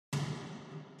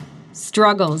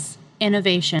Struggles.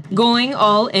 Innovation. Going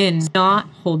all in, not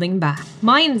holding back.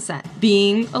 Mindset.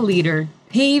 Being a leader.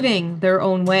 Paving their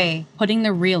own way. Putting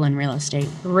the real in real estate.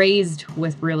 Raised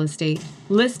with real estate.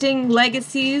 Listing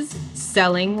legacies.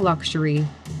 Selling luxury.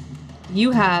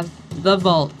 You have The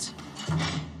Vault.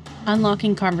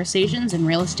 Unlocking conversations in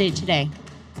real estate today.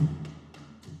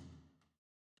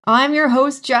 I'm your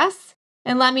host, Jess,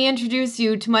 and let me introduce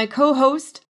you to my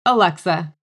co-host,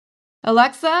 Alexa.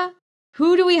 Alexa,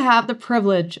 who do we have the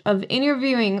privilege of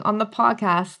interviewing on the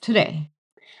podcast today?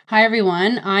 Hi,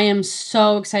 everyone. I am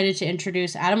so excited to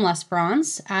introduce Adam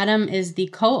Lesperance. Adam is the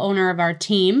co-owner of our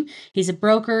team. He's a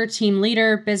broker, team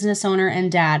leader, business owner,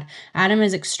 and dad. Adam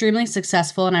is extremely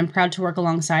successful, and I'm proud to work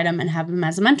alongside him and have him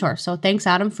as a mentor. So thanks,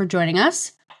 Adam, for joining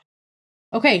us.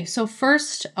 Okay, so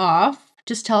first off,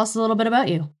 just tell us a little bit about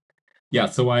you. Yeah,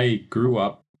 so I grew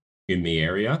up in the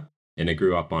area, and I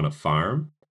grew up on a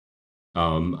farm.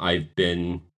 I've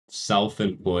been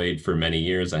self-employed for many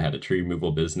years. I had a tree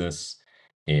removal business,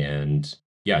 and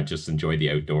yeah, just enjoy the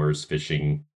outdoors,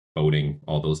 fishing, boating,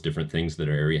 all those different things that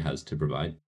our area has to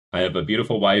provide. I have a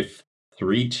beautiful wife,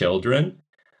 3 children.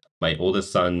 My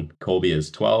oldest son, Colby,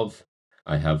 is 12.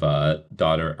 I have a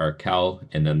daughter, Arkel,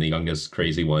 and then the youngest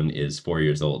crazy one is 4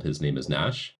 years old. His name is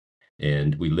Nash.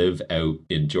 And we live out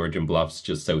in Georgian Bluffs,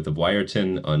 just south of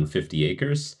Wyerton on 50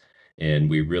 acres. And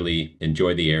we really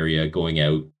enjoy the area, going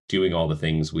out, doing all the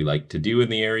things we like to do in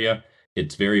the area.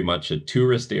 It's very much a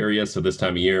tourist area. So this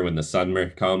time of year, when the summer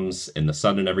comes and the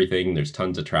sun and everything, there's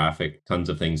tons of traffic, tons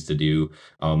of things to do.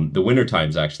 The winter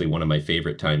time's actually one of my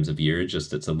favorite times of year.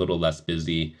 Just it's a little less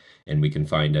busy, and we can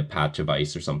find a patch of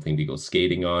ice or something to go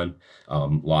skating on.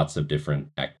 Lots of different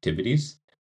activities.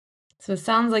 So it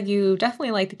sounds like you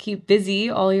definitely like to keep busy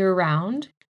all year round.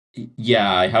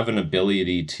 Yeah, I have an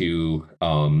ability to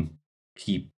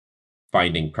keep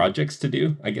finding projects to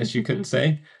do, I guess you could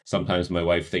say. Sometimes my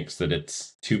wife thinks that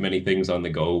it's too many things on the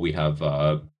go. We have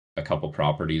a couple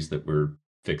properties that we're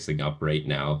fixing up right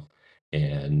now,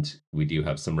 and we do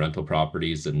have some rental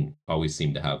properties and always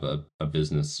seem to have a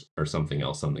business or something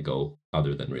else on the go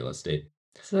other than real estate.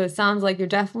 So it sounds like you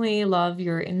definitely love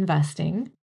your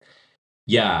investing.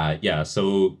 Yeah.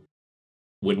 So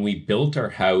when we built our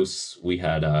house, we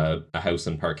had a house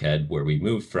in Parkhead where we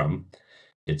moved from.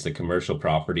 It's a commercial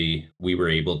property. We were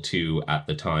able to, at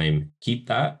the time, keep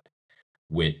that,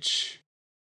 which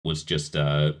was just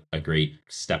a great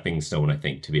stepping stone, I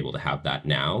think, to be able to have that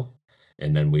now.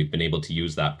 And then we've been able to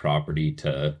use that property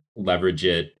to leverage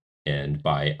it and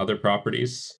buy other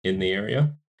properties in the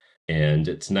area. And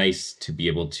it's nice to be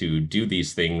able to do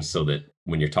these things so that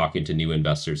when you're talking to new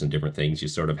investors and different things, you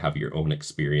sort of have your own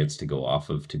experience to go off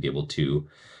of to be able to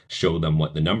show them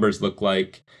what the numbers look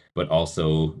like, but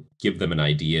also give them an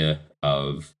idea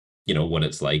of, what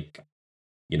it's like,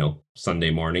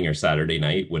 Sunday morning or Saturday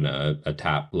night when a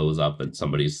tap blows up at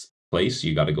somebody's place.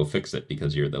 You got to go fix it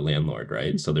because you're the landlord,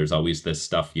 right? So there's always this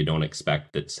stuff you don't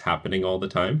expect that's happening all the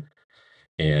time.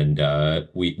 And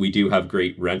we do have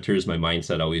great renters. My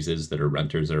mindset always is that our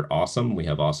renters are awesome. We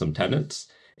have awesome tenants.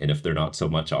 And if they're not so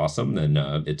much awesome, then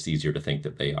it's easier to think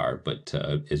that they are. But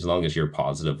as long as you're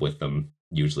positive with them,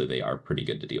 usually they are pretty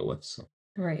good to deal with. So.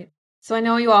 Right. So I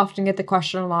know you often get the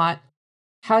question a lot,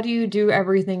 how do you do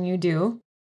everything you do?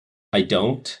 I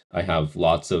don't. I have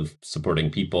lots of supporting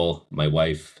people. My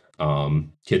wife,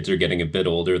 kids are getting a bit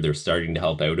older. They're starting to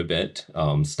help out a bit.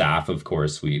 Staff, of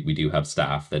course, we do have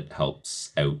staff that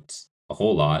helps out a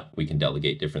whole lot. We can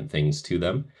delegate different things to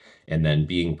them. And then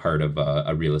being part of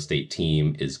a real estate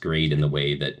team is great in the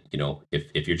way that,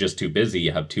 if you're just too busy,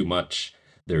 you have too much,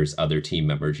 there's other team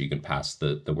members you can pass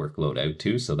the workload out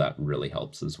to. So that really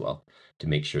helps as well to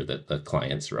make sure that the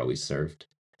clients are always served.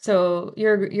 So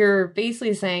you're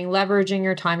basically saying leveraging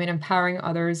your time and empowering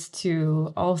others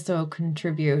to also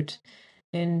contribute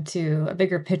into a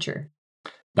bigger picture.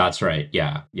 That's right.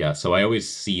 Yeah. So I always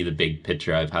see the big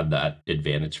picture. I've had that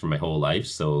advantage for my whole life.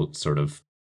 So sort of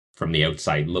from the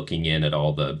outside looking in at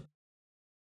all the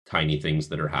tiny things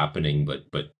that are happening,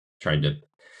 but trying to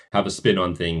have a spin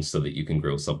on things so that you can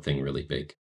grow something really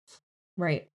big.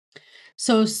 Right.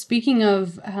 So speaking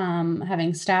of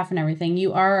having staff and everything,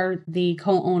 you are the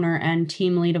co-owner and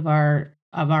team lead of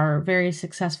our very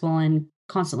successful and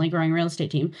constantly growing real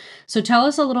estate team. So tell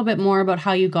us a little bit more about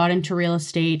how you got into real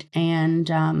estate and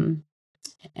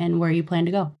where you plan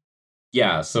to go.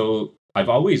 Yeah, so I've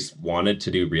always wanted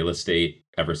to do real estate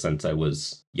ever since I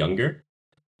was younger.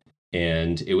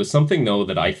 And it was something, though,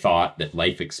 that I thought that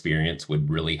life experience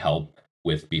would really help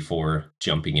with before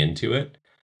jumping into it.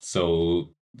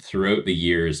 So throughout the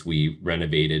years, we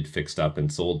renovated, fixed up,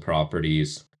 and sold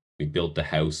properties. We built a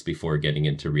house before getting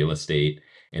into real estate.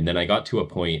 And then I got to a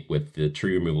point with the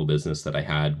tree removal business that I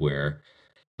had where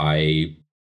I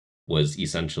was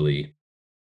essentially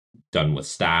done with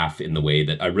staff in the way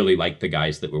that I really liked the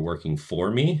guys that were working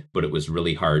for me, but it was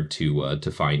really hard to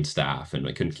find staff, and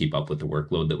I couldn't keep up with the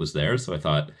workload that was there. So I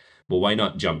thought, well, why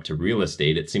not jump to real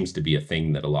estate? It seems to be a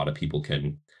thing that a lot of people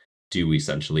can do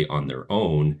essentially on their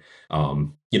own.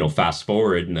 Fast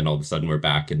forward, and then all of a sudden we're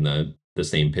back in the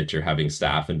same picture, having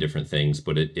staff and different things,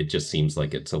 but it just seems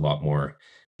like it's a lot more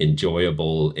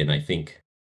enjoyable, and I think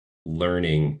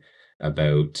learning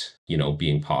about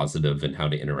being positive and how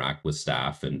to interact with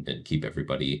staff and keep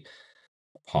everybody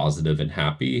positive and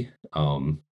happy,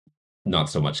 not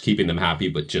so much keeping them happy,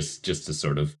 but just to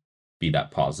sort of be that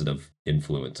positive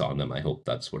influence on them. I hope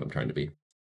that's what I'm trying to be.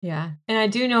 Yeah. And I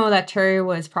do know that Terri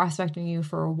was prospecting you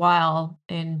for a while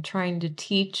and trying to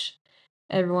teach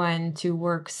everyone to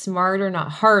work smarter,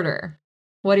 not harder.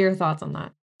 What are your thoughts on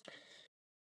that?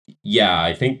 Yeah,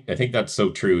 I think that's so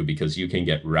true, because you can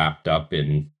get wrapped up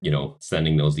in,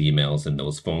 sending those emails and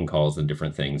those phone calls and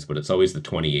different things, but it's always the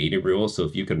 20/80 rule. So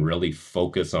if you can really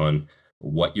focus on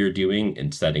what you're doing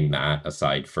and setting that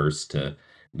aside first to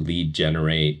lead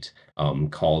generate,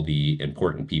 call the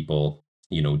important people,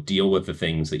 deal with the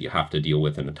things that you have to deal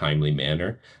with in a timely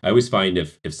manner. I always find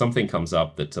if something comes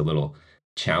up that's a little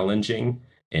challenging,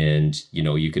 and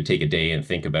you could take a day and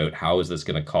think about, how is this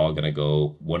call going to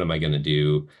go? What am I going to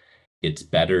do? It's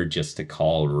better just to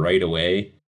call right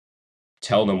away,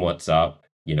 tell them what's up.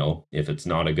 If it's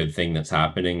not a good thing that's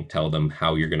happening, tell them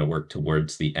how you're going to work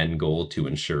towards the end goal to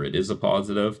ensure it is a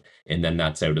positive. And then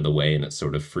that's out of the way, and it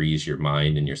sort of frees your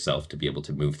mind and yourself to be able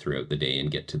to move throughout the day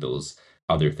and get to those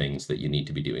other things that you need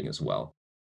to be doing as well.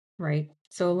 Right.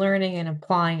 So learning and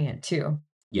applying it too.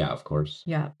 Yeah, of course.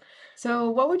 Yeah. So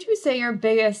what would you say your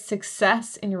biggest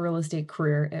success in your real estate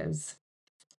career is?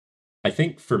 I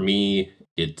think for me,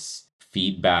 it's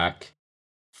feedback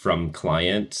from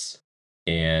clients.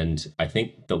 And I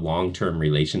think the long-term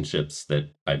relationships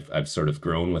that I've sort of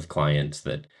grown with clients,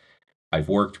 that I've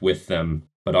worked with them,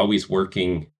 but always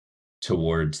working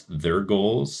towards their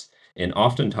goals. And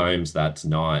oftentimes that's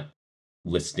not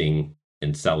listing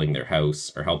and selling their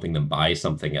house or helping them buy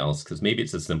something else, because maybe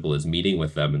it's as simple as meeting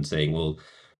with them and saying, well,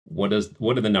 what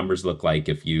do the numbers look like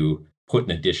if you put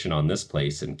an addition on this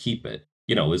place and keep it?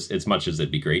 As much as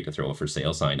it'd be great to throw a for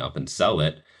sale sign up and sell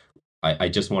it, I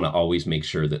just want to always make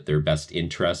sure that their best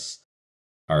interests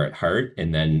are at heart.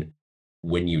 And then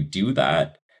when you do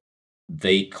that,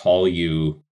 they call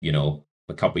you,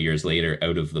 a couple years later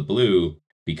out of the blue,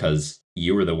 because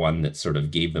you were the one that sort of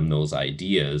gave them those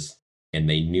ideas, and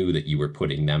they knew that you were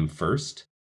putting them first.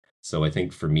 So I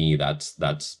think for me,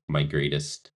 that's my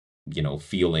greatest,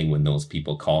 feeling, when those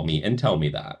people call me and tell me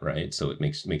that, right? So it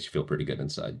makes you feel pretty good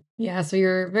inside. Yeah. So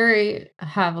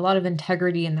have a lot of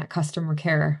integrity in that customer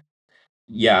care.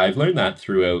 Yeah, I've learned that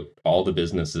throughout all the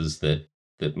businesses that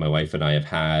my wife and I have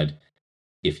had.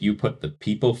 If you put the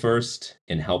people first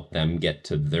and help them get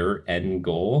to their end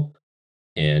goal,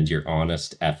 and you're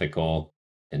honest, ethical,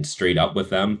 and straight up with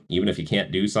them, even if you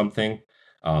can't do something,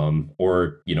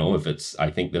 or if it's, I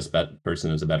think this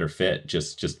person is a better fit,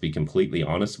 just be completely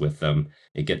honest with them.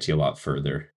 It gets you a lot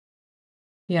further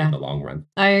in Yeah, the long run.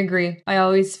 I agree. I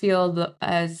always feel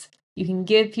as you can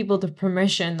give people the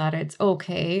permission that it's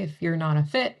okay if you're not a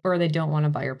fit or they don't want to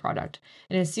buy your product.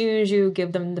 And as soon as you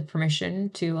give them the permission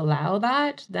to allow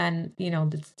that, then,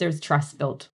 there's trust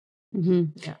built.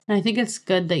 Yeah. And I think it's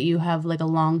good that you have like a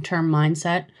long-term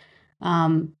mindset.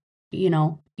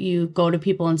 You go to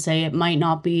people and say it might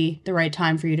not be the right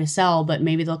time for you to sell, but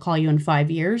maybe they'll call you in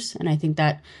 5 years. And I think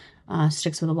that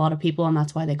sticks with a lot of people, and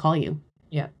that's why they call you.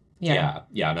 Yeah. Yeah.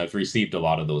 And I've received a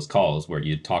lot of those calls where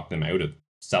you talk them out of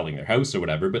selling their house or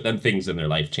whatever, but then things in their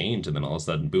life change, and then all of a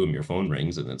sudden, boom, your phone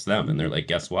rings and it's them, and they're like,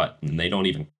 guess what? And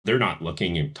they're not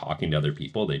looking and talking to other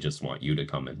people. They just want you to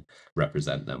come and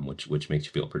represent them, which makes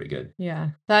you feel pretty good.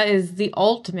 Yeah. That is the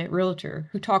ultimate realtor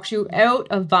who talks you out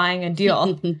of buying a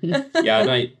deal. Yeah,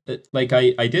 and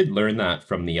I did learn that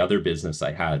from the other business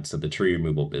I had. So the tree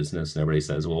removal business, and everybody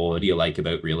says, well, what do you like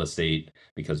about real estate?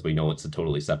 Because we know it's a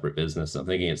totally separate business. I'm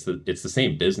thinking it's the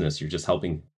same business. You're just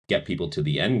helping get people to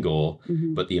the end goal.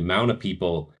 But the amount of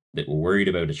people that were worried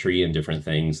about a tree and different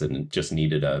things and just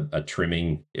needed a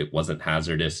trimming, it wasn't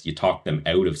hazardous. You talked them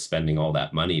out of spending all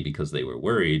that money because they were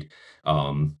worried.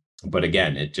 But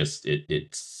again,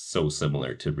 it's so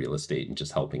similar to real estate and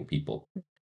just helping people.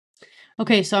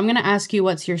 Okay, so I'm going to ask you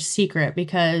what's your secret,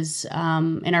 because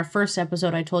in our first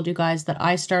episode, I told you guys that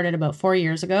I started about 4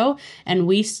 years ago, and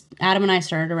Adam and I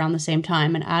started around the same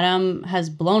time, and Adam has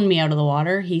blown me out of the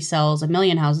water. He sells 1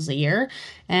 million houses a year.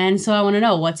 And so I want to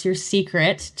know, what's your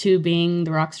secret to being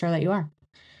the rock star that you are?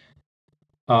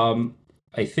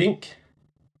 I think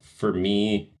for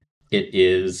me, it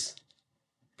is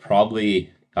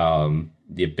probably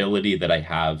the ability that I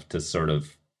have to sort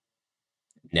of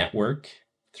network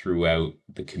throughout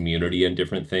the community and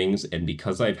different things. And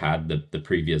because I've had the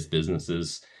previous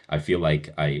businesses, I feel like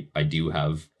I do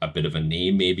have a bit of a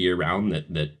name maybe around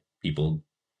that people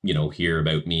hear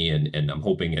about me, and I'm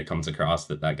hoping it comes across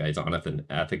that that guy's honest and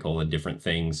ethical and different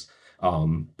things.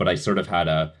 But I sort of had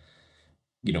a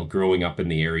growing up in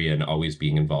the area and always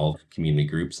being involved in community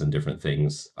groups and different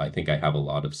things. I think I have a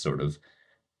lot of sort of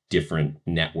different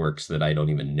networks that I don't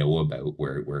even know about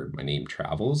where my name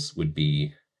travels would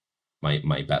be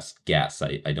my best guess.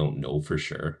 I don't know for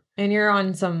sure. And you're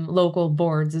on some local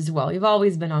boards as well. You've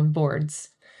always been on boards.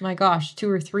 My gosh, 2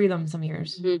 or 3 of them some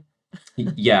years. Mhm.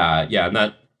 Yeah,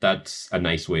 and that's a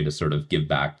nice way to sort of give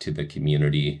back to the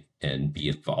community and be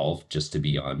involved, just to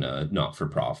be on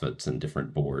not-for-profits and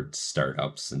different boards,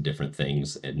 startups and different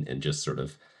things, and just sort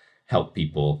of help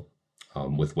people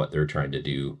with what they're trying to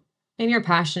do. And you're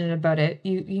passionate about it.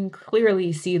 You can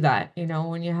clearly see that,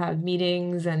 when you have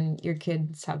meetings and your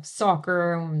kids have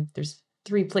soccer and there's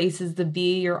 3 places to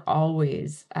be, you're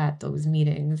always at those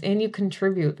meetings and you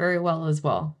contribute very well as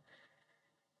well.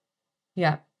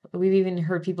 Yeah. We've even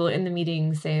heard people in the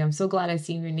meeting say, I'm so glad I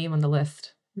seen your name on the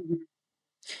list. Mhm.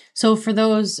 So for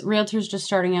those realtors just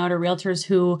starting out or realtors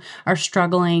who are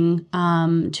struggling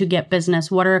to get business,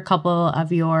 what are a couple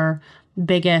of your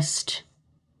biggest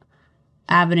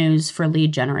avenues for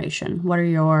lead generation? What are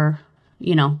your,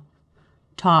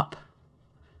 top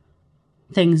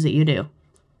things that you do?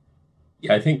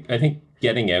 Yeah, I think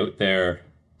getting out there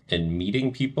and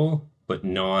meeting people, but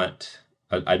not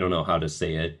I don't know how to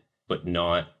say it, but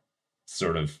not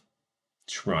sort of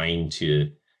trying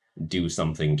to do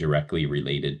something directly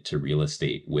related to real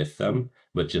estate with them,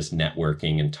 but just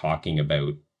networking and talking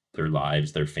about their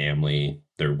lives, their family,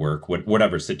 their work,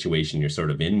 whatever situation you're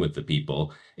sort of in with the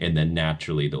people. And then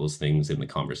naturally those things in the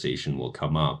conversation will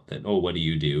come up that, oh, what do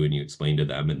you do? And you explain to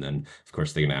them. And then of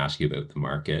course they're going to ask you about the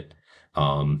market.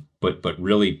 But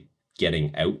really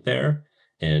getting out there,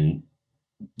 and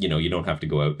you don't have to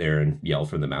go out there and yell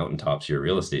from the mountaintops you're a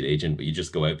real estate agent, but you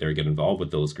just go out there, get involved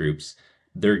with those groups.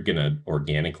 They're going to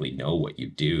organically know what you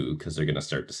do because they're going to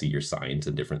start to see your signs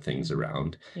and different things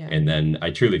around. Yeah. And then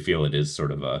I truly feel it is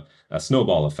sort of a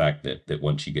snowball effect that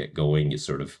once you get going, you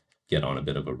sort of get on a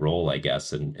bit of a roll, I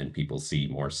guess, and people see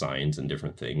more signs and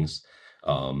different things.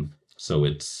 So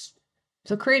it's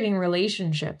So creating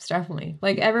relationships, definitely.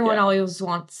 Like everyone Yeah. always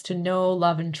wants to know,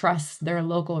 love, and trust their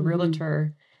local Mhm.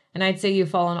 realtor. And I'd say you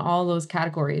fall in all those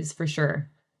categories for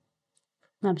sure.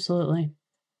 Absolutely.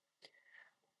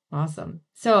 Awesome.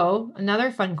 So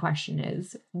another fun question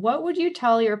is, what would you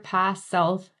tell your past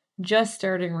self just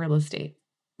starting real estate?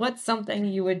 What's something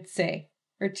you would say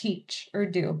or teach or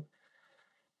do?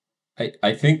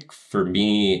 I think for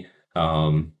me,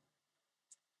 I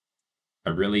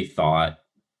really thought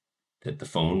that the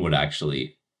phone would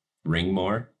actually ring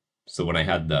more. So when I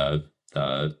had the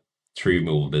tree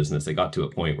removal business, it got to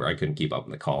a point where I couldn't keep up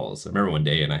with the calls. I remember one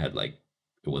day, and I had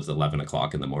it was 11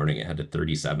 o'clock in the morning. I had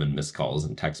 37 missed calls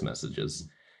and text messages,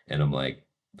 and I'm like,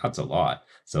 that's a lot.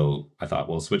 So I thought,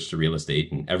 well, switch to real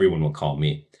estate, and everyone will call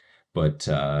me. But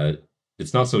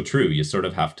it's not so true. You sort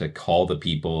of have to call the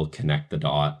people, connect the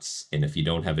dots, and if you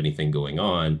don't have anything going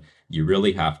on, you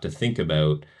really have to think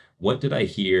about, what did I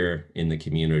hear in the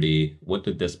community? What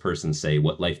did this person say?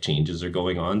 What life changes are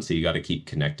going on? So you got to keep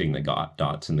connecting the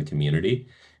dots in the community.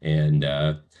 And,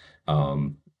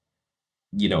 um,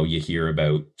 you hear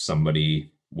about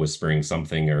somebody whispering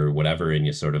something or whatever, and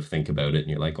you sort of think about it and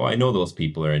you're like, oh, I know those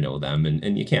people, or I know them.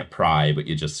 And you can't pry, but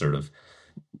you just sort of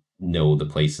know the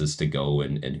places to go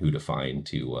and who to find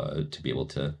to be able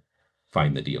to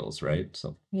find the deals, right?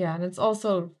 So Yeah, and it's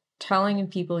also telling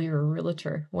people you're a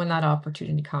realtor when that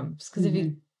opportunity comes. Because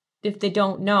if they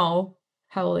don't know,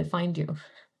 how will they find you?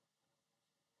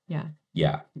 Yeah.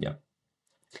 yeah.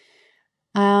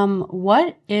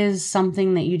 What is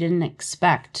something that you didn't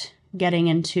expect getting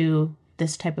into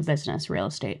this type of business, real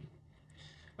estate?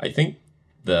 I think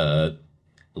the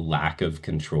lack of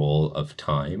control of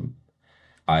time.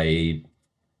 I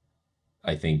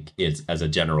I think it's, as a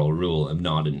general rule, I'm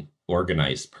not an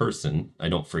organized person. I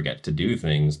don't forget to do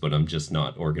things, but I'm just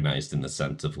not organized in the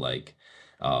sense of like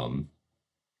um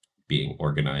being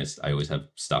organized. I always have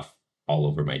stuff all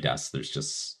over my desk. There's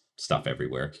just stuff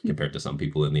everywhere compared to some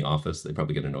people in the office. They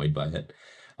probably get annoyed by it.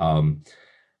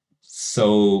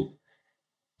 So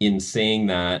in saying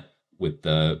that, with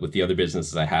the other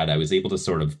businesses I had, I was able to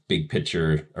sort of big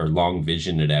picture or long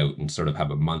vision it out and sort of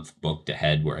have a month booked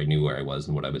ahead where I knew where I was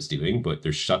and what I was doing. But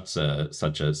there's such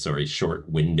a short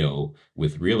window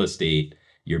with real estate.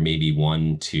 You're maybe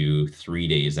 1 to 3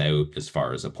 days out as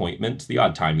far as appointments. The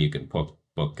odd time you can book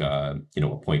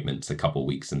appointments a couple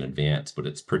weeks in advance, but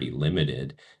it's pretty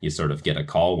limited. You sort of get a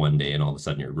call one day and all of a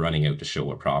sudden you're running out to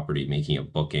show a property, making a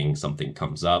booking, something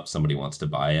comes up, somebody wants to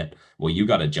buy it. Well, you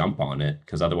got to jump on it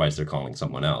because otherwise they're calling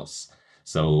someone else.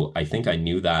 So I think I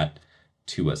knew that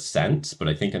to a sense, but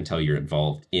I think until you're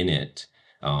involved in it,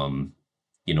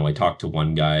 I talked to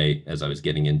one guy as I was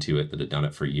getting into it that had done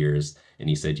it for years, and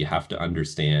he said, you have to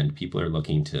understand people are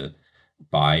looking to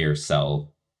buy or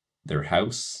sell their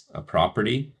house, a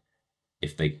property.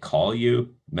 If they call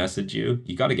you, message you,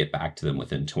 you got to get back to them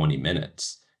within 20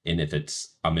 minutes. And if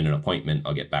it's, I'm in an appointment,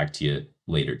 I'll get back to you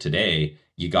later today,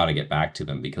 you got to get back to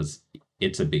them because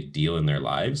it's a big deal in their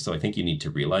lives. So I think you need to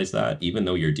realize that even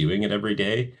though you're doing it every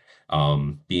day,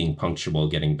 being punctual,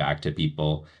 getting back to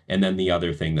people. And then the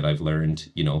other thing that I've learned,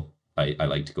 I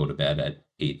like to go to bed at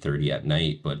 8:30 at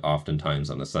night, but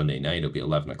oftentimes on a Sunday night, it'll be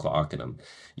 11 o'clock and I'm,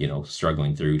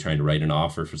 struggling through trying to write an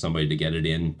offer for somebody to get it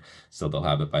in. So they'll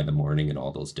have it by the morning and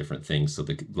all those different things. So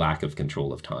the lack of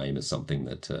control of time is something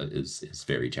that is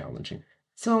very challenging.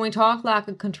 So when we talk lack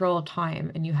of control of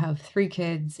time and you have 3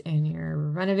 kids and you're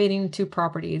renovating 2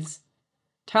 properties,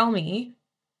 tell me,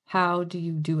 how do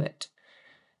you do it?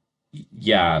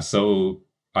 Yeah, so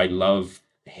I love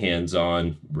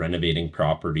hands-on renovating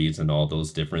properties and all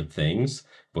those different things.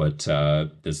 But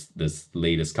this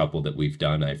latest couple that we've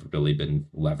done, I've really been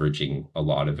leveraging a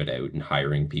lot of it out and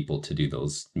hiring people to do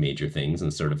those major things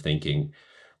and sort of thinking,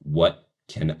 what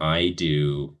can I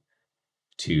do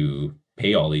to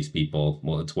pay all these people?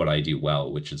 Well, it's what I do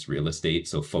well, which is real estate.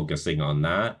 So focusing on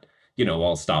that,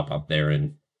 I'll stop up there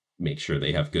and make sure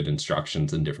they have good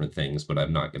instructions and different things, but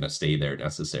I'm not going to stay there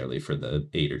necessarily for the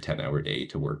 8 or 10 hour day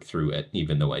to work through it,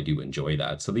 even though I do enjoy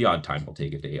that. So the odd time I'll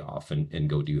take a day off and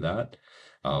go do that.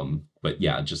 But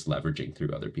yeah, just leveraging through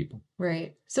other people.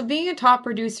 Right. So being a top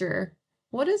producer,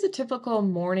 what does a typical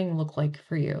morning look like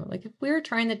for you? Like if we were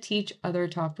trying to teach other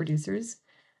top producers,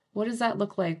 what does that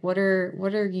look like? What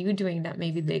are you doing that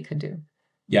maybe they could do?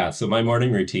 Yeah, so my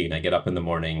morning routine, I get up in the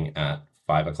morning at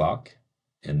 5 o'clock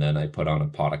and then I put on a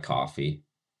pot of coffee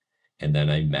and then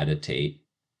I meditate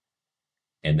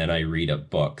and then I read a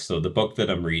book. So the book that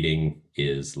I'm reading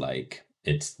is like,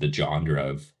 it's the genre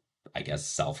of, I guess,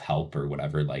 self-help or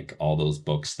whatever, like all those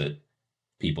books that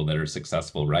people that are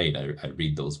successful write. I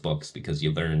read those books because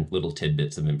you learn little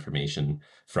tidbits of information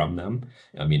from them.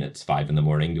 I mean, it's 5 in the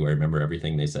morning. Do I remember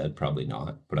everything they said? Probably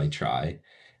not, but I try.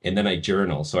 And then I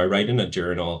journal. So I write in a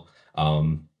journal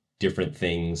different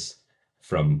things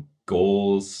from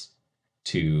goals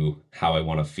to how I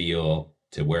want to feel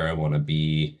to where I want to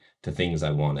be to things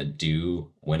I want to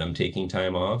do when I'm taking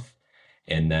time off.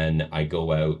 And then I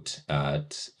go out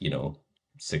at,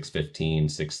 6:15,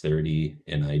 6:30,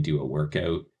 and I do a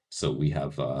workout. So we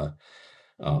have a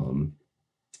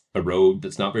road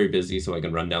that's not very busy, so I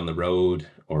can run down the road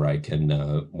or I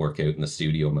can work out in the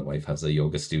studio. My wife has a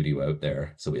yoga studio out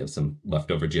there, so we have some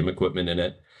leftover gym equipment in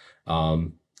it.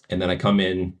 And then I come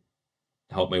in,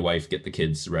 help my wife get the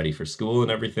kids ready for school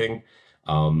and everything.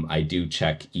 I do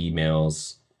check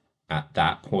emails at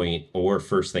that point or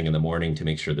first thing in the morning to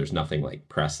make sure there's nothing like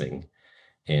pressing.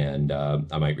 And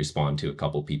I might respond to a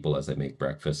couple people as I make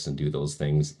breakfast and do those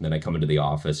things. And then I come into the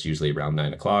office usually around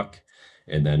 9 o'clock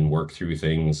and then work through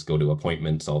things, go to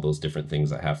appointments, all those different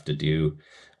things I have to do.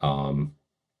 I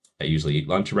usually eat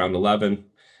lunch around 11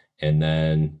 and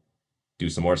then do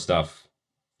some more stuff,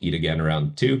 eat again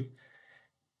around 2.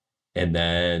 And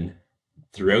then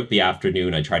throughout the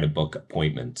afternoon, I try to book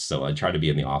appointments. So I try to be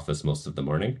in the office most of the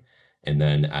morning. And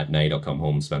then at night, I'll come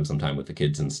home, spend some time with the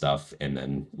kids and stuff, and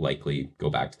then likely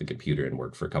go back to the computer and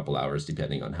work for a couple hours,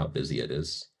 depending on how busy it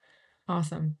is.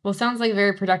 Awesome. Well, sounds like a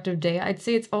very productive day. I'd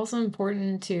say it's also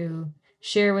important to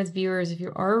share with viewers if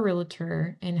you are a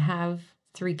realtor and have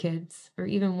 3 kids or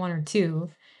even 1 or 2,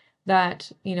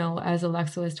 that, as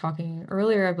Alexa was talking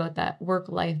earlier about that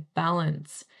work-life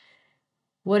balance.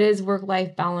 What is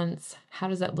work-life balance? How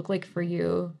does that look like for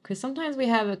you? Because sometimes we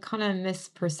have a kind of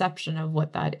misperception of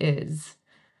what that is.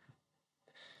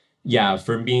 Yeah,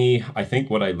 for me, I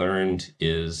think what I learned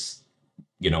is,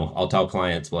 I'll tell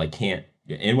clients, well, I can't,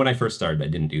 and when I first started, I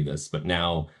didn't do this, but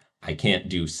now I can't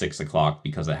do 6 o'clock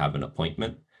because I have an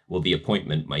appointment. Well, the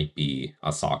appointment might be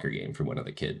a soccer game for one of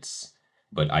the kids,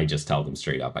 but I just tell them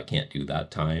straight up, I can't do that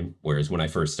time. Whereas when I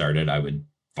first started, I would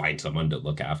find someone to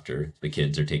look after the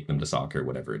kids or take them to soccer,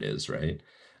 whatever it is, right?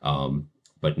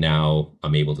 but now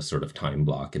I'm able to sort of time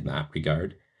block in that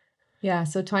regard. Yeah,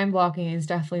 so time blocking is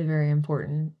definitely very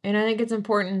important. And I think it's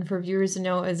important for viewers to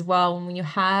know as well when you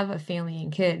have a family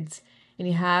and kids and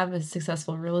you have a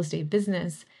successful real estate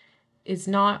business, it's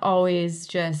not always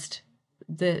just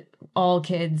the all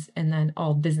kids and then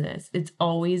all business. It's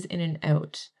always in and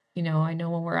out. I know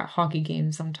when we're at hockey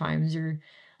games, sometimes you're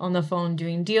on the phone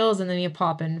doing deals and then you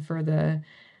pop in for the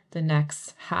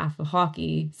next half of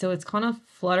hockey. So it's kind of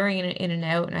fluttering in and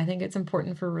out. And I think it's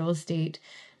important for real estate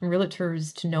and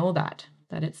realtors to know that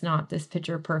it's not this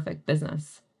picture perfect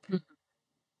business.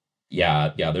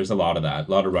 Yeah, there's a lot of that.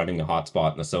 A lot of running the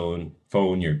hotspot in the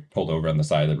phone. You're pulled over on the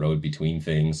side of the road between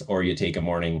things, or you take a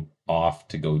morning off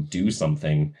to go do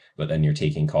something, but then you're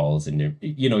taking calls and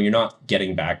you're not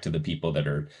getting back to the people that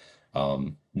are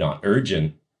not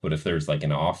urgent. But if there's like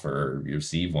an offer or you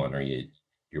receive one or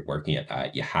you're working at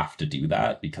that, you have to do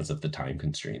that because of the time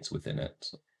constraints within it.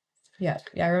 So. Yeah.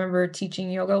 I remember teaching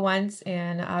yoga once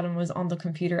and Adam was on the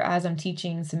computer as I'm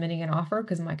teaching, submitting an offer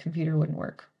because my computer wouldn't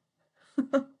work.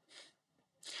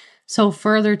 So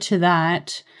further to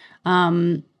that,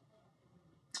 in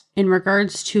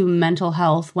regards to mental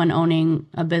health when owning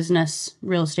a business,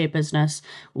 real estate business,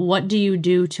 what do you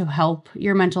do to help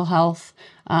your mental health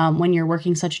when you're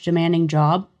working such a demanding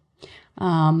job?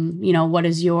 What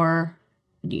is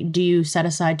do you set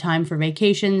aside time for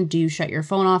vacation? Do you shut your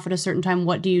phone off at a certain time?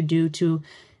 What do you do to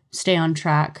stay on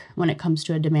track when it comes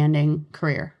to a demanding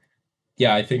career?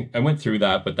 Yeah, I think I went through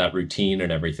that, but that routine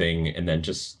and everything, and then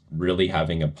just really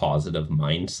having a positive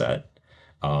mindset.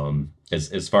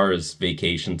 As far as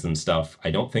vacations and stuff,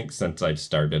 I don't think since I've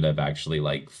started I've actually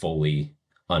like fully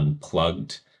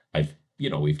unplugged.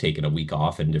 We've taken a week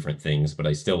off and different things, but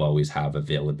I still always have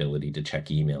availability to check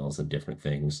emails and different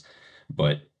things.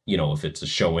 But if it's a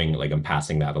showing, like I'm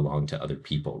passing that along to other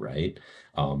people, right?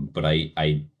 But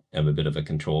I am a bit of a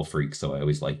control freak, so I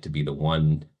always like to be the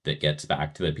one that gets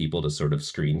back to the people to sort of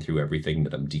screen through everything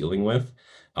that I'm dealing with.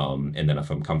 And then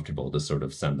if I'm comfortable to sort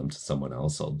of send them to someone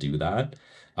else, I'll do that.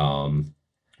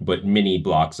 But mini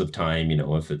blocks of time,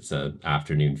 if it's a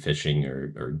afternoon fishing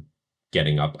or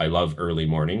getting up. I love early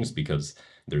mornings because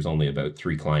there's only about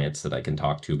 3 clients that I can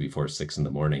talk to before 6 in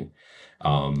the morning.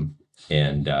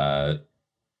 And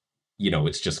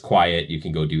it's just quiet. You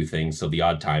can go do things. So the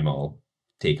odd time I'll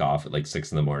take off at like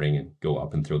 6 in the morning and go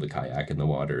up and throw the kayak in the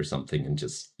water or something, and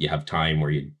just you have time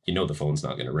where the phone's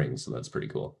not going to ring, so that's pretty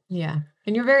cool. Yeah,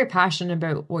 and you're very passionate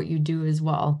about what you do as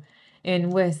well,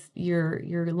 and with your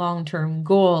long-term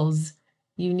goals,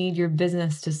 you need your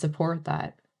business to support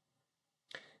that.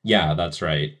 Yeah, that's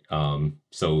right.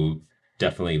 So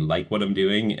definitely like what I'm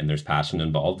doing, and there's passion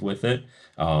involved with it.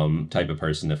 Type of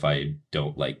person, if I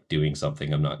don't like doing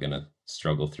something, I'm not going to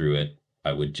struggle through it.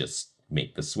 I would just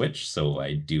make the switch. So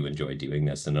I do enjoy doing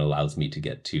this, and it allows me to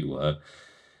get to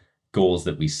goals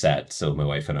that we set. So my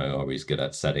wife and I are always good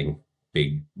at setting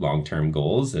big long-term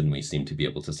goals, and we seem to be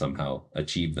able to somehow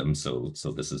achieve them. So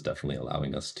this is definitely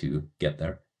allowing us to get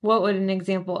there. What would an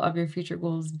example of your future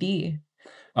goals be?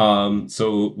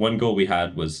 So one goal we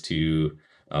had was to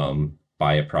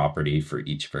buy a property for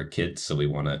each of our kids. So we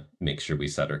want to make sure we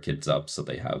set our kids up so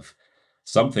they have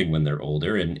something when they're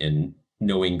older. And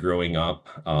knowing growing up,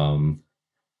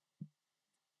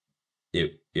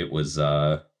 it was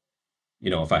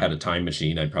if I had a time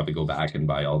machine, I'd probably go back and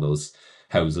buy all those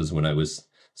houses when I was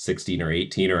 16 or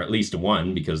 18, or at least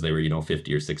one, because they were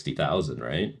 50 or 60,000,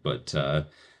 right? But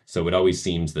so it always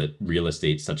seems that real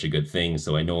estate's such a good thing.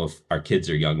 So I know if our kids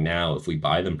are young now, if we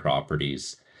buy them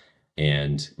properties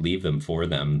and leave them for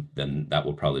them, then that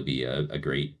will probably be a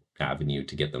great avenue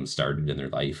to get them started in their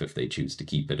life if they choose to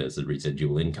keep it as a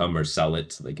residual income or sell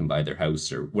it so they can buy their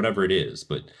house or whatever it is.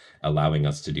 But allowing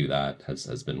us to do that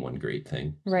has been one great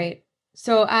thing. Right.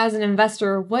 So as an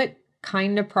investor, what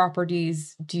kind of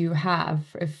properties do you have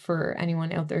for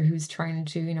anyone out there who's trying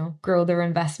to, grow their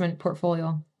investment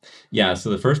portfolio? Yeah,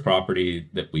 so the first property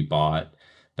that we bought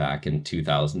back in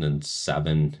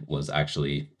 2007 was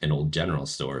actually an old general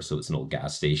store. So it's an old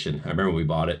gas station. I remember when we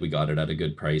bought it, we got it at a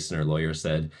good price, and our lawyer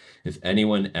said, if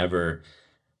anyone ever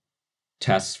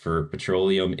tests for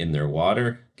petroleum in their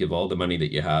water, give all the money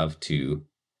that you have to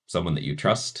someone that you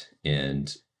trust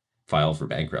and file for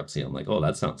bankruptcy. I'm like, oh,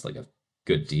 that sounds like a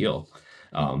good deal.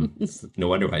 No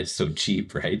wonder why it's so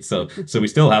cheap, right? So we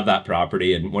still have that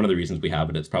property, and one of the reasons we have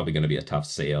it, it's probably going to be a tough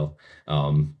sale.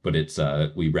 But it's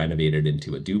we renovated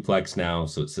into a duplex now,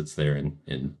 so it sits there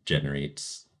and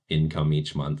generates income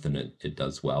each month, and it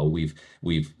does well. We've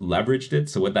leveraged it.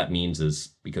 So what that means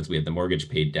is, because we had the mortgage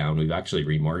paid down, we've actually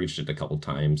remortgaged it a couple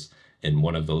times. And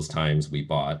one of those times we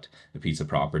bought a piece of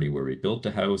property where we built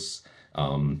a house.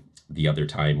 the other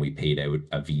time we paid out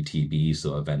a VTB,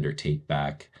 so a vendor take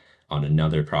back, on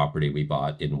another property we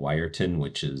bought in Wyerton,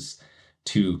 which is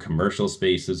 2 commercial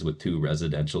spaces with 2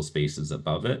 residential spaces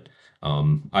above it.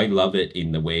 I love it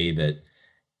in the way that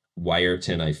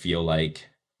Wyerton, I feel like,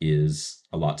 is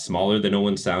a lot smaller than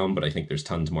Owen Sound, but I think there's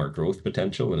tons more growth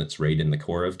potential, and it's right in the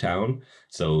core of town.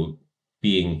 So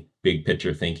being big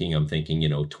picture thinking, I'm thinking,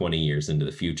 20 years into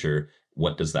the future,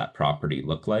 what does that property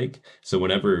look like? So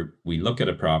whenever we look at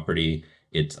a property,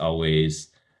 it's always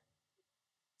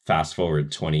fast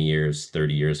forward 20 years,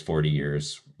 30 years, 40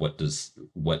 years,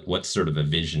 what's sort of a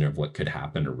vision of what could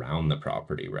happen around the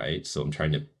property, right? So I'm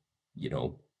trying to,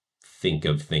 think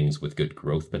of things with good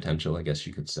growth potential, I guess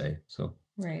you could say. So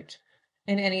Right.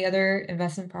 And any other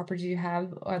investment properties you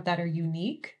have that are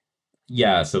unique?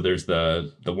 yeah, so there's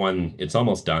the one, it's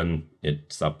almost done.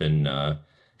 It's up in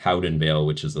Howdenvale,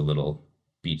 which is a little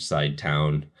beachside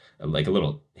town, like a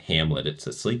little hamlet. It's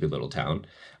a sleepy little town.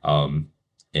 Um,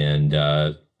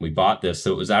 and we bought this.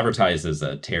 So it was advertised as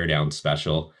a tear down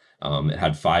special. It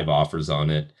had 5 offers on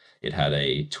it. It had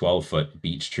a 12-foot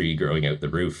beech tree growing out the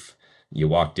roof. You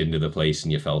walked into the place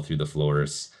and you fell through the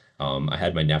floors. I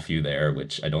had my nephew there,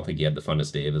 which I don't think he had the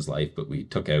funnest day of his life, but we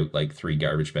took out like 3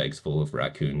 garbage bags full of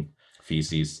raccoon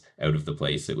feces out of the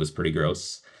place. It was pretty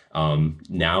gross.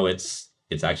 Now it's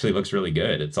actually looks really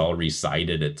good. It's all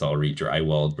re-sided, it's all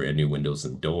re-drywalled, brand new windows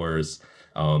and doors.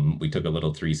 We took a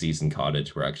little 3-season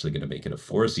cottage. We're actually going to make it a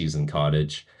 4-season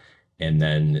cottage. And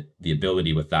then the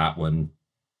ability with that one,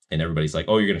 and everybody's like,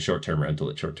 oh, you're going to short-term rental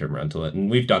it. And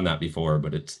we've done that before,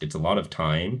 but it's a lot of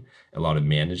time, a lot of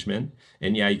management.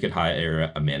 And yeah, you could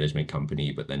hire a management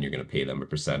company, but then you're going to pay them a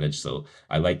percentage. So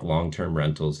I like long-term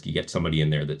rentals. You get somebody in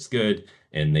there that's good,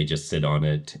 and they just sit on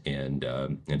it and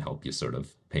help you sort of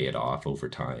pay it off over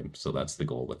time. So that's the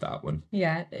goal with that one.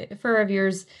 Yeah, for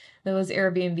reviewers, those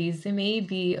Airbnbs, they may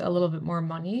be a little bit more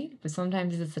money, but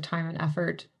sometimes it's the time and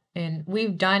effort. And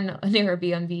we've done an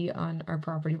Airbnb on our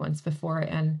property once before,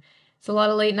 and it's a lot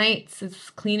of late nights. It's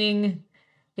cleaning,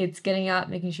 it's getting up,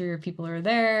 making sure your people are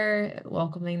there,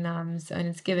 welcoming them, and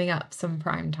it's giving up some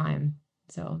prime time.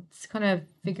 So it's kind of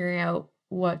figuring out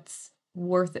what's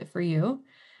worth it for you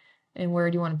and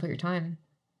where do you want to put your time.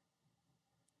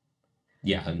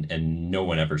 Yeah, and no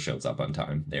one ever shows up on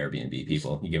time, the Airbnb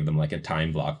people. You give them like a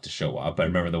time block to show up. I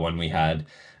remember the one we had,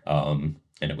 and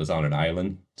it was on an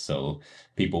island, so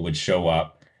people would show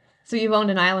up. So you've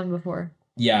owned an island before?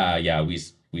 Yeah,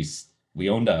 we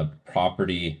owned a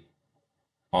property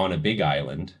on a big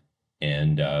island,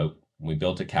 and we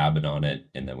built a cabin on it,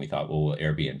 and then we thought, well, we'll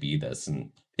Airbnb this, and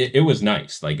it was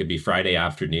nice. Like it'd be Friday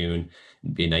afternoon,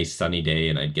 it'd be a nice sunny day,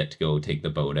 and I'd get to go take the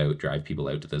boat out, drive people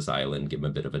out to this island, give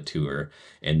them a bit of a tour.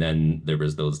 And then there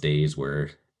was those days where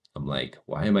I'm like,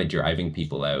 why am I driving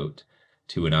people out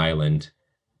to an island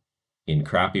in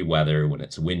crappy weather when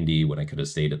it's windy, when I could have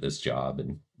stayed at this job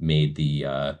and made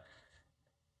the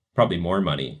probably more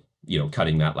money,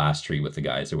 cutting that last tree with the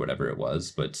guys or whatever it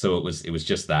was. But so it was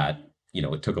just that,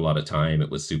 it took a lot of time. It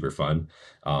was super fun.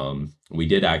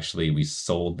 We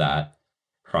sold that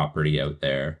property out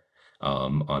there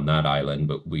on that island,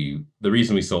 but the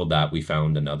reason we sold that, we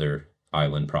found another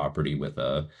island property with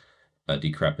a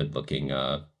decrepit looking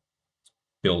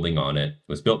building on it. It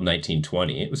was built in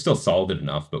 1920. It was still solid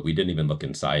enough, but we didn't even look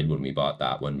inside when we bought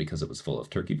that one because it was full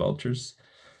of turkey vultures.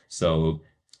 So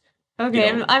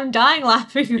okay, I'm dying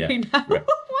laughing Yeah, right now. right.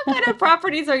 What kind of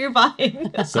properties are you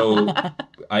buying? So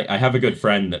I have a good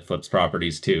friend that flips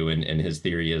properties too, and his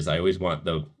theory is I always want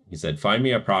he said, find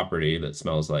me a property that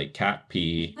smells like cat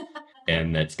pee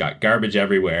and that's got garbage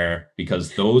everywhere,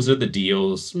 because those are the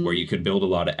deals where you can build a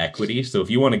lot of equity. So if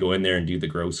you want to go in there and do the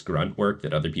gross grunt work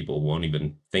that other people won't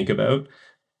even think about,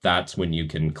 that's when you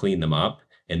can clean them up.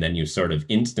 And then you sort of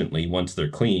instantly, once they're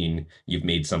clean, you've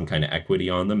made some kind of equity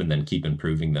on them, and then keep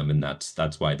improving them. And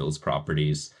that's why those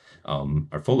properties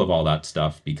are full of all that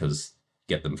stuff, because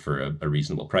get them for a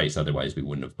reasonable price. Otherwise, we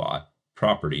wouldn't have bought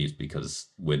properties, because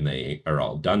when they are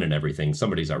all done and everything,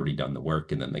 somebody's already done the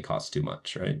work, and then they cost too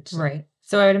much, right? Right.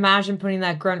 So I would imagine putting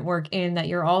that grunt work in, that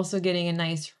you're also getting a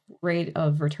nice rate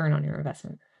of return on your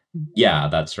investment. Yeah,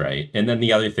 that's right. And then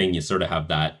the other thing, you sort of have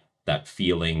that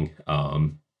feeling,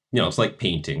 it's like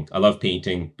painting. I love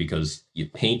painting because you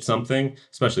paint something,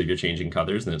 especially if you're changing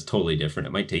colors, and it's totally different.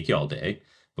 It might take you all day,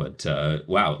 but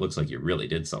wow, it looks like you really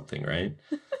did something, right?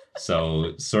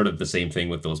 So sort of the same thing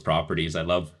with those properties. I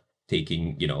love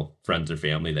taking, friends or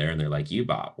family there, and they're like, you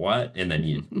bought what? And then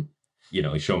you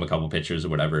show them a couple pictures or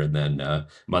whatever, and then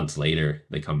months later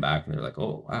they come back and they're like,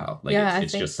 oh wow, like Yeah,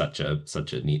 it's just such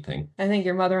a neat thing. I think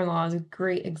your mother-in-law is a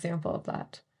great example of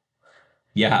that.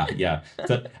 Yeah.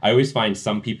 So I always find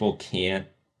some people can't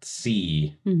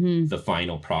see the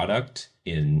final product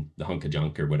in the hunk of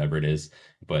junk or whatever it is,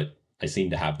 but I seem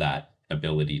to have that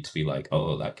ability to be like,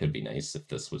 oh, that could be nice if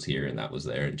this was here and that was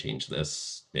there, and change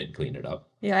this and clean it up.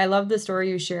 Yeah, I love the story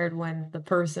you shared when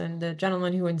the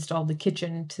gentleman who installed the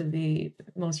kitchen to the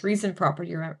most recent property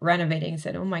you're renovating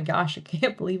said, oh my gosh, I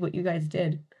can't believe what you guys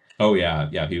did. Oh yeah,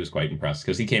 he was quite impressed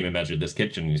because he came and measured this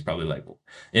kitchen. And he's probably like,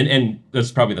 and this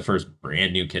is probably the first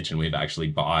brand new kitchen we've actually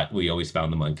bought. We always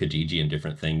found them on Kijiji and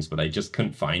different things, but I just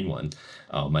couldn't find one.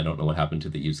 I don't know what happened to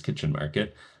the used kitchen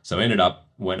market, so I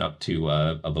went up to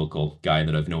a local guy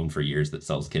that I've known for years that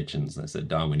sells kitchens, and I said,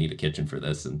 Don, we need a kitchen for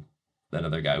this, and that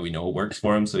other guy we know works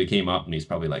for him, so he came up and he's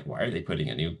probably like, why are they putting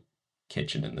a new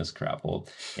kitchen in this crap hole?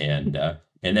 And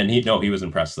then he was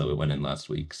impressed though. It went in last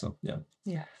week, so yeah.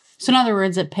 Yeah. So in other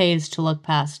words, it pays to look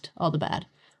past all the bad.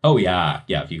 Oh yeah.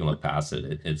 If you can look past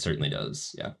it, it certainly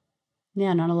does. Yeah.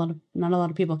 Yeah, not a lot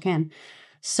of people can.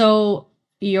 So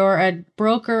you're a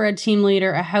broker, a team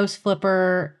leader, a house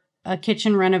flipper, a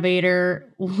kitchen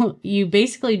renovator. You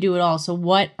basically do it all. So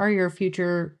what are your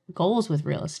future goals with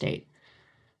real estate?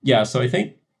 Yeah, so I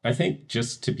think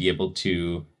just to be able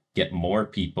to get more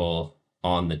people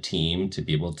on the team to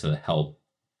be able to help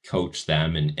coach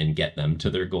them and get them to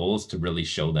their goals, to really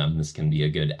show them this can be a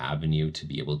good avenue to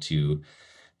be able to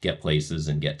get places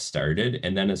and get started.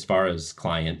 And then as far as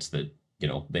clients that,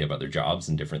 they have other jobs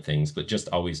and different things, but just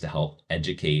always to help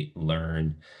educate,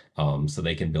 learn, so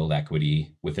they can build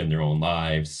equity within their own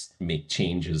lives, make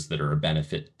changes that are a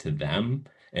benefit to them,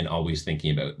 and always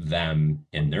thinking about them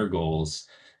and their goals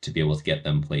to be able to get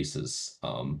them places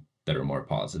that are more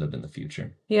positive in the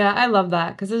future. Yeah, I love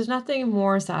that because there's nothing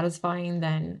more satisfying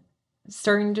than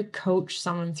starting to coach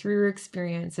someone through your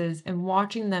experiences and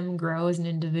watching them grow as an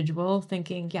individual,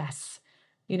 thinking, yes,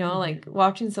 like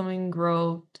watching someone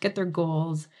grow, get their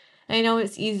goals. And I know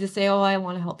it's easy to say, oh, I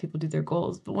want to help people do their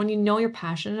goals. But when you know you're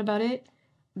passionate about it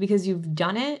because you've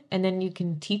done it and then you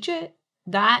can teach it,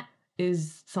 that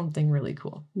is something really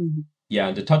cool. Mm-hmm. Yeah,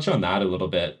 and to touch on that a little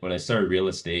bit, when I started real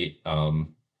estate,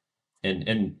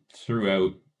 and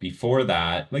throughout before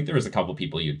that, like there was a couple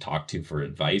people you'd talk to for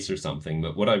advice or something,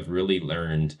 but what I've really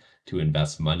learned to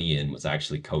invest money in was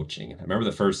actually coaching. I remember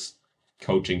the first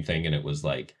coaching thing, and it was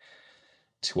like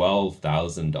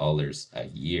 $12,000 a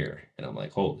year, and I'm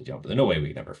like, holy jump! There's no way we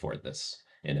can ever afford this.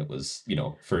 And it was,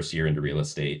 first year into real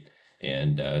estate,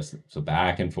 and so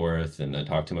back and forth, and I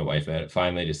talked to my wife about it.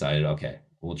 Finally decided, okay,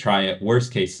 we'll try it.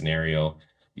 Worst case scenario,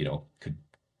 could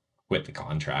quit the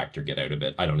contract or get out of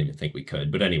it. I don't even think we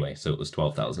could. But anyway, so it was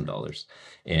 $12,000.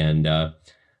 And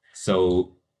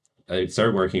so I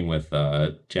started working with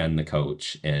Jen, the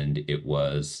coach, and it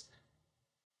was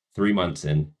 3 months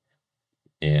in,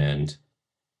 and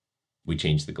we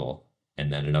changed the goal.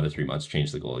 And then another 3 months,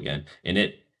 changed the goal again. And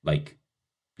it, like,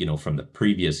 from the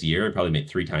previous year, I probably made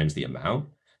 3 times the amount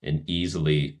and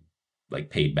easily like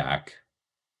paid back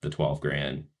the 12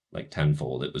 grand like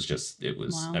tenfold. It was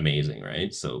wow. Amazing,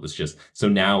 right? So it was so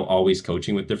now always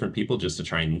coaching with different people just to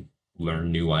try and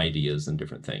learn new ideas and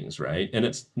different things, right? And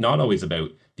it's not always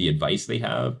about the advice they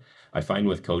have. I find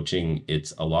with coaching,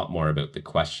 it's a lot more about the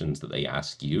questions that they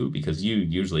ask you, because you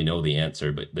usually know the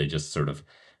answer, but they just sort of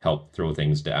help throw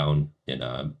things down in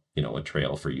a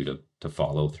trail for you to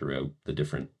follow throughout the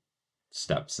different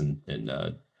steps and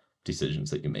decisions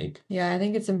that you make. Yeah, I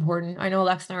think it's important. I know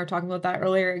Alexa and I were talking about that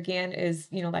earlier again, is,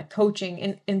 that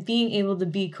coaching and being able to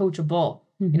be coachable.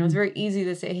 Mm-hmm. It's very easy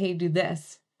to say, hey, do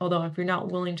this. Although if you're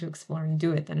not willing to explore and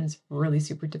do it, then it's really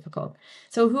super difficult.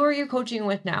 So who are you coaching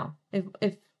with now?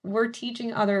 If we're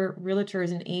teaching other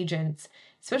realtors and agents,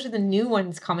 especially the new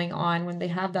ones coming on, when they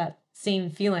have that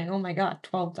same feeling, oh my God,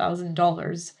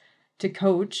 $12,000 to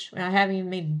coach, and I haven't even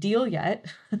made a deal yet,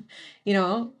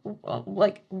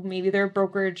 like maybe their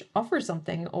brokerage offers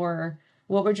something, or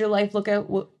what would your life look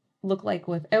like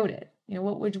without it?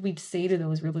 What would we say to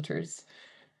those realtors?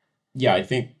 Yeah, I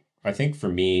think for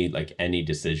me, like any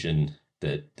decision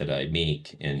that I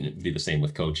make, and it'd be the same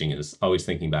with coaching, is always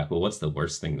thinking back, well, what's the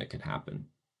worst thing that could happen?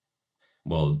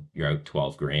 Well, you're out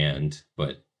 12 grand,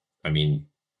 but I mean,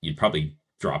 you'd probably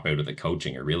drop out of the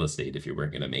coaching or real estate if you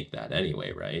weren't going to make that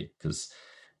anyway, right? Because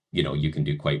you can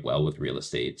do quite well with real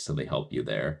estate, so they help you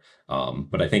there.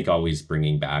 But I think always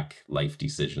bringing back life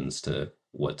decisions to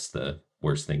what's the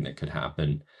worst thing that could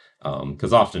happen,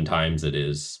 because oftentimes it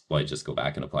is, well, I just go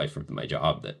back and apply for my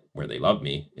job where they love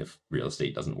me if real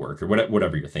estate doesn't work, or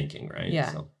whatever you're thinking, right?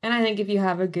 Yeah. So. And I think if you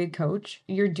have a good coach,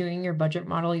 you're doing your budget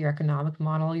model, your economic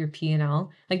model, your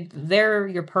P&L, like they're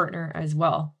your partner as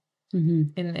well.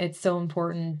 Mm-hmm. And it's so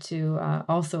important to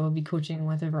also be coaching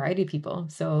with a variety of people.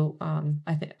 So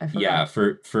I think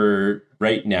for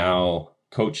right now,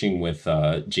 coaching with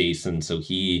Jason. So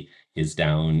he is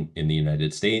down in the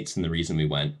United States. And the reason we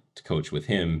went to coach with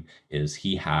him is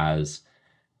he has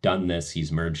done this.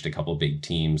 He's merged a couple big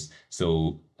teams.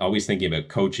 So always thinking about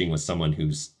coaching with someone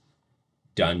who's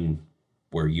done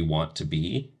where you want to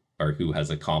be or who has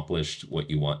accomplished what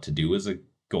you want to do as a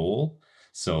goal.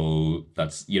 So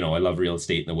that's, I love real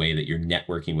estate in the way that you're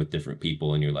networking with different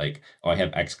people and you're like, oh, I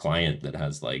have X client that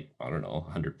has like, I don't know,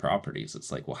 100 properties.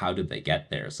 It's like, well, how did they get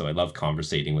there? So I love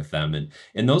conversating with them.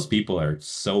 And those people are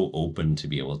so open to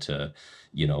be able to,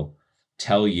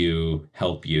 tell you,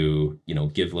 help you,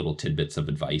 give little tidbits of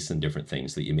advice and different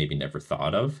things that you maybe never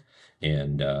thought of.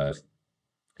 And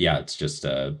yeah, it's just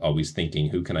always thinking,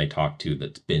 who can I talk to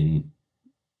that's been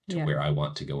to where I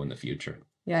want to go in the future?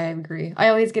 Yeah, I agree. I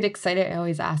always get excited. I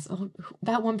always ask, oh,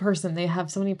 that one person, they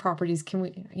have so many properties. Can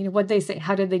we, what they say,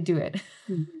 how did they do it?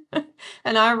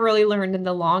 And I really learned in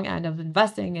the long end of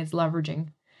investing is leveraging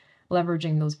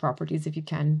those properties if you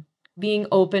can. Being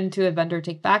open to a vendor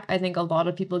take back. I think a lot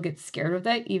of people get scared of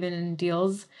that, even in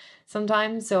deals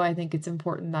sometimes. So I think it's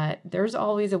important that there's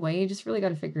always a way. You just really got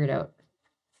to figure it out.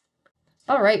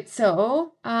 All right.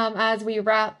 So as we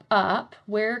wrap up,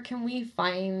 where can we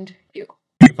find you?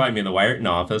 You can find me in the Wyerton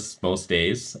office most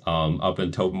days. Up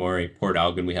in Tobermory, Port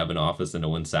Algon, we have an office in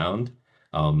Owen Sound.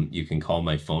 You can call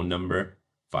my phone number,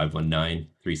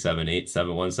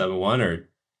 519-378-7171, or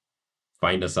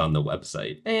find us on the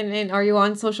website. And are you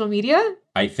on social media?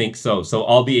 I think so. So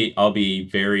I'll be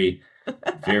very,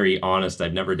 very honest.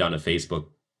 I've never done a Facebook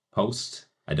post.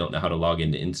 I don't know how to log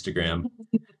into Instagram.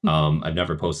 I've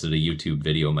never posted a YouTube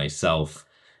video myself.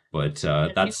 But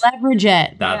that's you leverage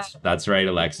it. That's right,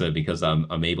 Alexa, because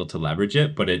I'm able to leverage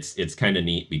it. But it's kind of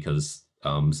neat because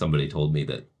somebody told me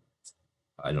that,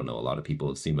 I don't know, a lot of people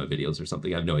have seen my videos or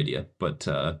something. I have no idea. But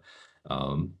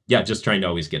yeah, just trying to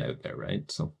always get out there, right?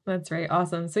 So that's right.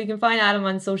 Awesome. So you can find Adam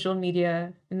on social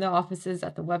media, in the offices,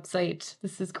 at the website.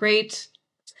 This is great.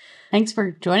 Thanks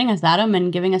for joining us, Adam,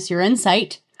 and giving us your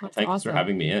insight. Thanks for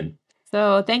having me in.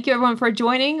 So thank you everyone for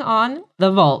joining on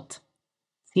The Vault.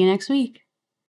 See you next week.